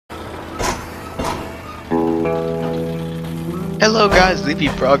Hello guys,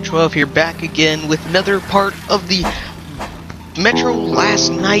 LeafyFrog12 here, back again with another part of the Metro Last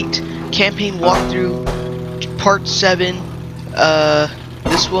Night campaign walkthrough, part 7.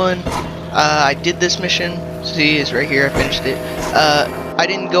 This one, I did this mission. See, it's right here, I finished it. I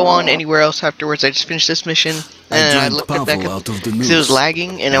didn't go on anywhere else afterwards, I just finished this mission, and I looked back up because it was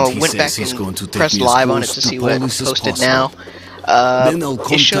lagging, and I went back and pressed live on it to see what it's posted now.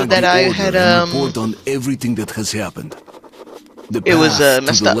 It showed that I had, report on everything that has happened. The it was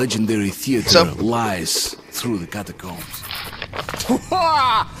messed to the up. legendary theater lies through the catacombs.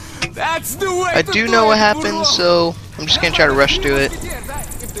 That's the way. I do know what happened, so I'm just gonna try to rush through it.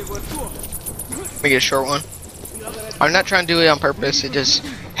 Make it a short one. I'm not trying to do it on purpose. It just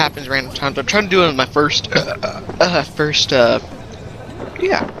happens random times. I'm trying to do it on my first,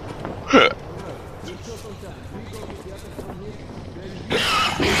 yeah.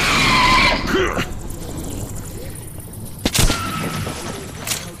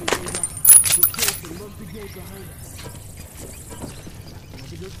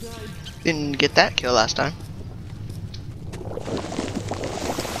 Didn't get that kill last time.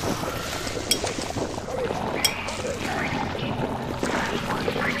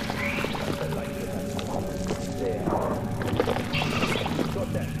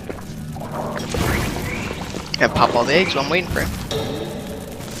 And pop all the eggs while I'm waiting for him.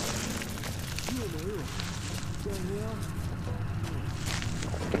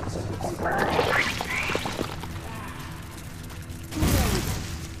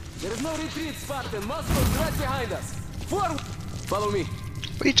 There is no retreat, Spartan. Moscow's right behind us. Forward. Follow me.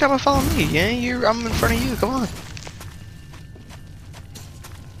 What are you talking about following me? Yeah, I'm in front of you. Come on.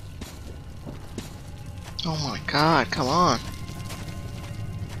 Oh my god, come on.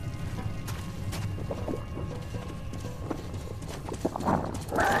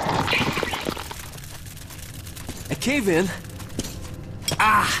 A cave-in?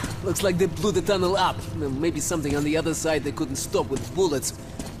 Ah! Looks like they blew the tunnel up. Maybe something on the other side they couldn't stop with bullets.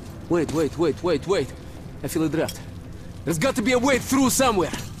 Wait. I feel a draft. There's got to be a way through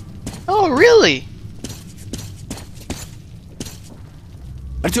somewhere. Oh, really?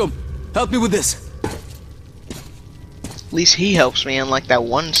 Artyom, help me with this. At least he helps me, unlike that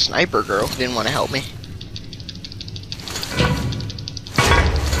one sniper girl who didn't want to help me.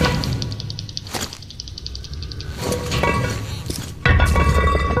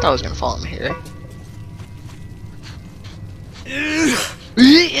 I thought I was gonna fall in here.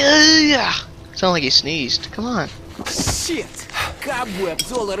 Yeah. Sound like he sneezed. Come on. Shit!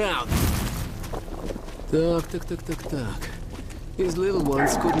 Cobwebs all around. Так. These little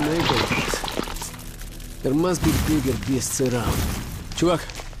ones couldn't make it. There must be bigger beasts around. Чувак,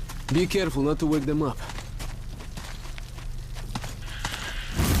 be careful not to wake them up.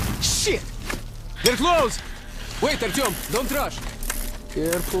 Shit! They're close! Wait, Artyom, don't rush.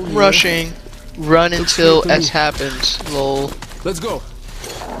 Careful. I'm rushing. Run until S happens. Lol. Let's go.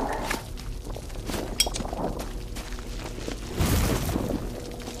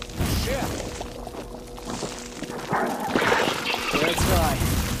 That's high.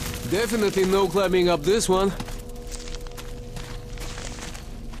 Definitely no climbing up this one.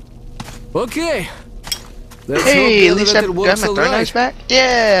 Okay. Hey, at least I got my throwing knives back.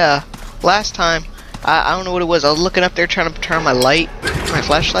 Yeah. Last time, I don't know what it was. I was looking up there trying to turn on my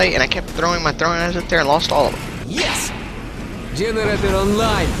flashlight, and I kept throwing my throwing knives up there and lost all of them. Yes. Generator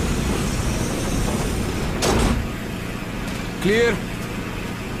online. Clear.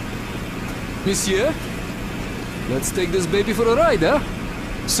 Monsieur, let's take this baby for a ride, huh?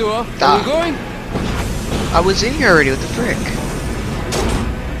 So, are we going? I was in here already with the frick.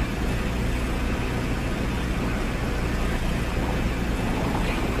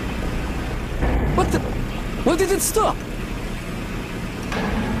 What the? Why did it stop?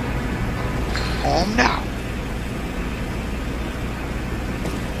 Calm down.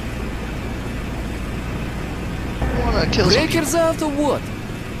 I wanna kill some people. Breakers out or what?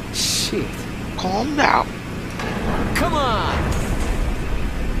 Shit. Calm down. Come on!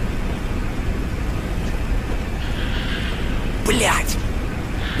 Блять!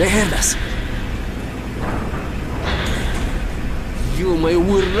 They heard us. You,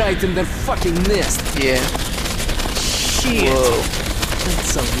 we're right in their fucking nest. Yeah. Shit. Whoa.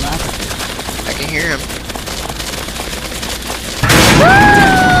 That's a lot of them. I can hear him.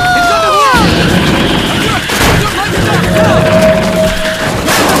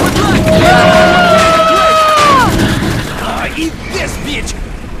 Eat this, bitch!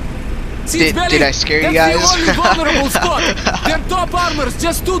 See Ediots, Belly! Did I scare you That's guys? the only vulnerable spot! Their top armor's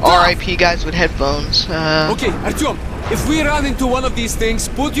just too tough! R.I.P. guys with headphones. Okay, Artyom, if we run into one of these things,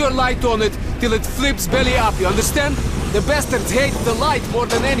 put your light on it till it flips belly up, you understand? The bastards hate the light more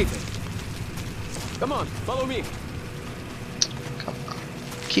than anything. Come on, follow me.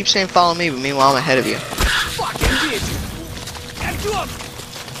 Keep saying follow me, but meanwhile I'm ahead of you. Fucking bitch! Artyom!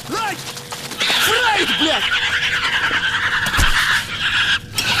 Right! Right, блядь!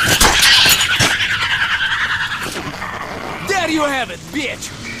 There you have it, bitch!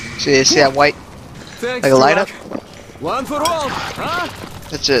 See that white? Thanks, Like a light up? One for all, huh?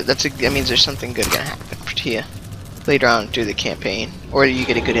 That means there's something good gonna happen to you later on through the campaign, or you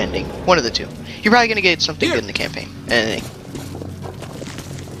get a good ending. One of the two. You're probably gonna get something good in the campaign. Anything.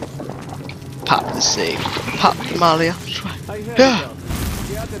 Pop the save. Pop the Malia. Yeah.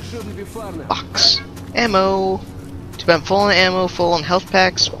 Box. Ammo. Too bad I'm full on ammo, full on health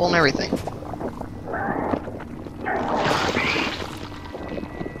packs, full on everything.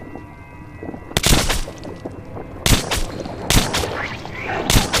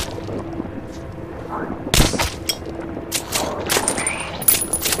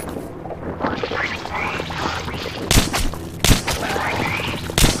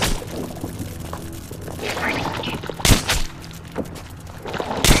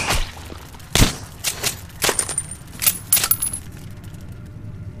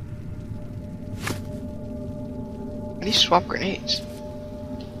 How do you swap grenades?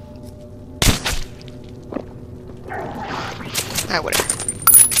 Ah, whatever.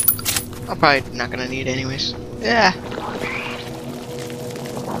 I'm probably not gonna need it anyways. Yeah.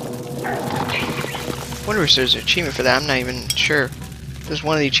 Wonder if there's an achievement for that. I'm not even sure. There's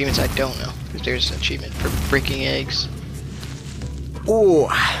one of the achievements I don't know. Because there's an achievement for breaking eggs. Oh,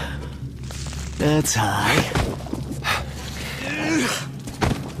 that's high.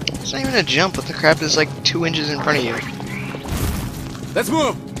 It's not even a jump with the crap that's like 2 inches in front of you. Let's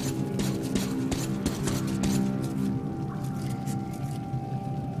move.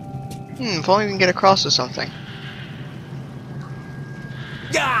 If only we can get across to something.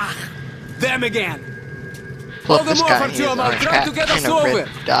 Ah, them again. Pull Hold up this them guy off, and he has Artyom. an I'll orange try hat to get us and a over. red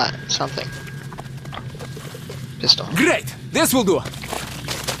dot something. Pistol. Great. This will do. Come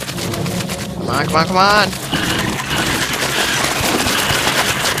on, come on, come on.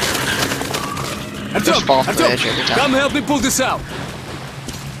 Just fall off the edge every time. Come help me pull this out.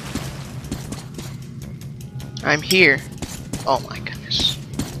 I'm here. Oh my goodness.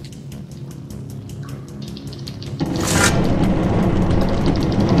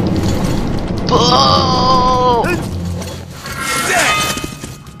 Oh!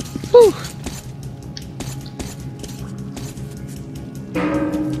 Whew.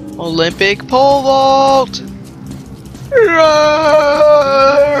 Olympic pole vault!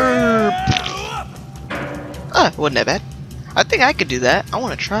 Ah, wasn't that bad. I think I could do that. I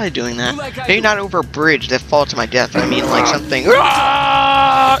want to try doing that. Maybe not over a bridge that fall to my death. I mean like something.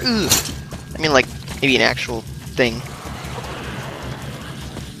 I mean like maybe an actual thing.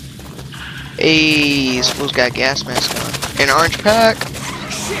 Hey, this fool's got a gas mask on. An orange pack.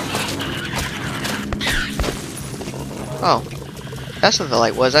 Oh, that's what the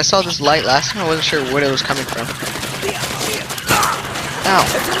light was. I saw this light last time. I wasn't sure where it was coming from. Ow.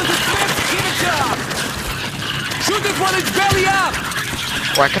 Shoot it while it's belly up!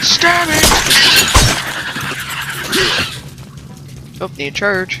 Or I could stab it! Oh, need a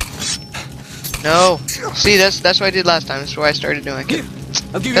charge. No. See, that's what I did last time. That's what I started doing. I'll give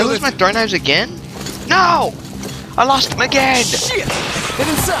Did you I lose my throwing knives again? No! I lost them again! Shit! Get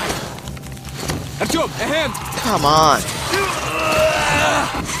inside! Artyom, a hand! Come on.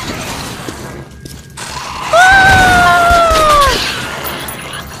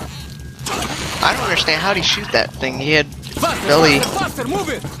 I don't understand how did he shoot that thing. He had belly Faster, move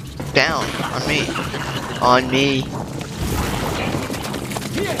it! down on me. On me.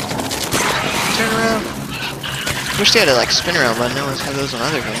 Turn around. Wish they had a like spin around button. No one's had those on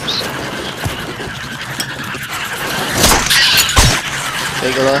other games.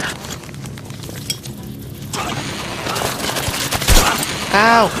 Bigala.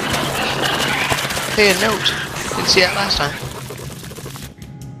 Ow! Hey, a note. Didn't see that last time.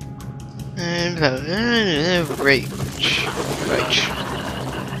 Right.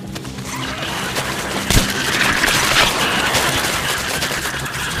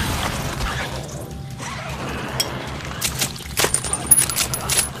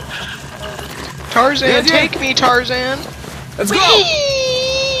 Tarzan, take me, Tarzan! Let's go!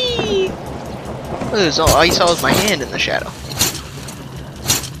 All you saw was my hand in the shadow.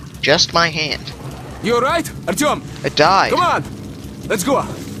 Just my hand. You alright, Artyom? I died. Come on! Let's go!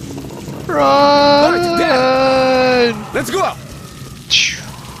 Run! Let's go!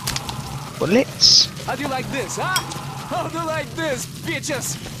 Bullets. How do you like this, huh? How do you like this,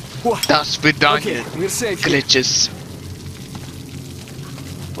 bitches? Das Okay, Vidania. we're safe here. Glitches.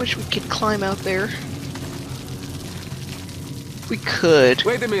 Wish we could climb out there. We could.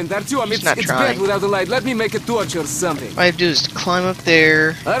 Wait a minute, Artyom, He's it's not bad trying. without the light. Let me make a torch or something. All I have to do is climb up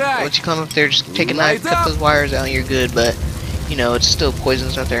there. Alright. Once you climb up there, just take a Light knife, cut up. those wires out, and you're good. But you know, it's still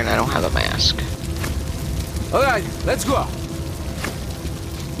poisonous out there, and I don't have a mask. Alright, let's go.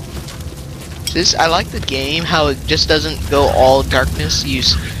 I like the game how it just doesn't go all darkness.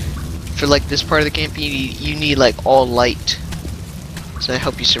 For like this part of the game, you need like all light, so I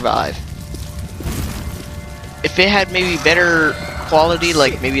help you survive. If it had maybe better quality,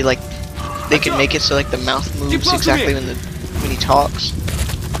 like maybe like they could make it so like the mouth moves exactly when he talks,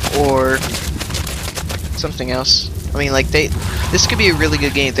 or something else. I mean, like this could be a really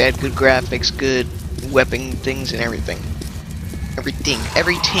good game if they had good graphics, good weapon things, and everything. Everything.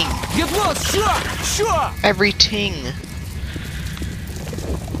 Get lost, sure. Everything.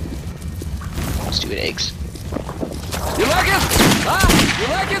 Stupid eggs. You like it? Huh? You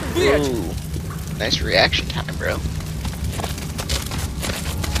like it, bitch? Ooh. Nice reaction time, bro.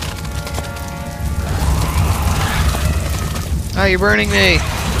 Oh, you're burning me!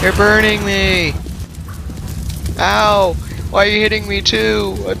 You're burning me! Ow! Why are you hitting me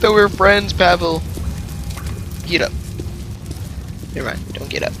too? I thought we were friends, Pavel. Get up. Never mind, don't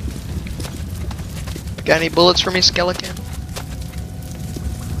get up. Got any bullets for me, skeleton?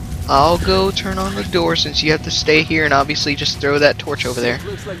 I'll go turn on the door since you have to stay here and obviously just throw that torch over there.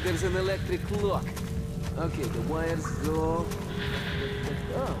 Looks like there's an electric lock. Okay, the wires go.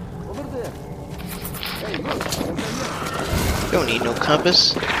 Oh, over there. Hey, look, there's a lock. Don't need no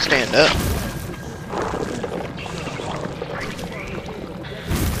compass. Stand up.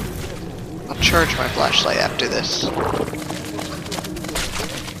 I'll charge my flashlight after this.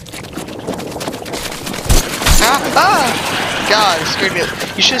 Ah! God, it scared me.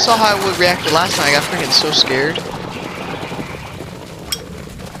 You should have saw how I would react last time. I got freaking so scared.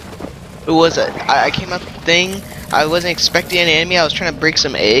 Who was it? I came out the thing. I wasn't expecting any enemy. I was trying to break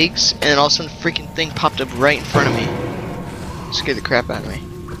some eggs, and then all of a sudden, the freaking thing popped up right in front of me. Scared the crap out of me.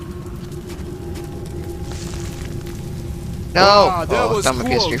 No! Wow, that Oh, was I thought my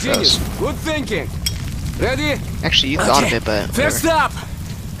cool. PS3 Genius. froze. Good thinking. Ready? Actually, you thought of it, but First whatever. up.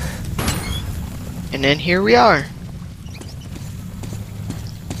 And then here we are.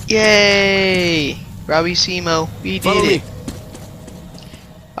 Yay! Robbie Simo, we Follow did me. it.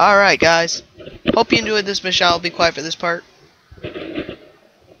 Alright, guys. Hope you enjoyed this mission. I'll be quiet for this part.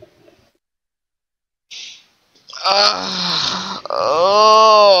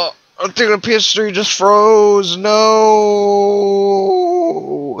 Oh, I think the PS3 just froze. No!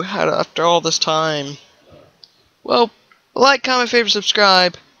 After all this time. Well, like, comment, favorite,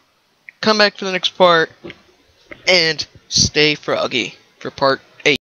 subscribe. Come back for the next part. And stay froggy for part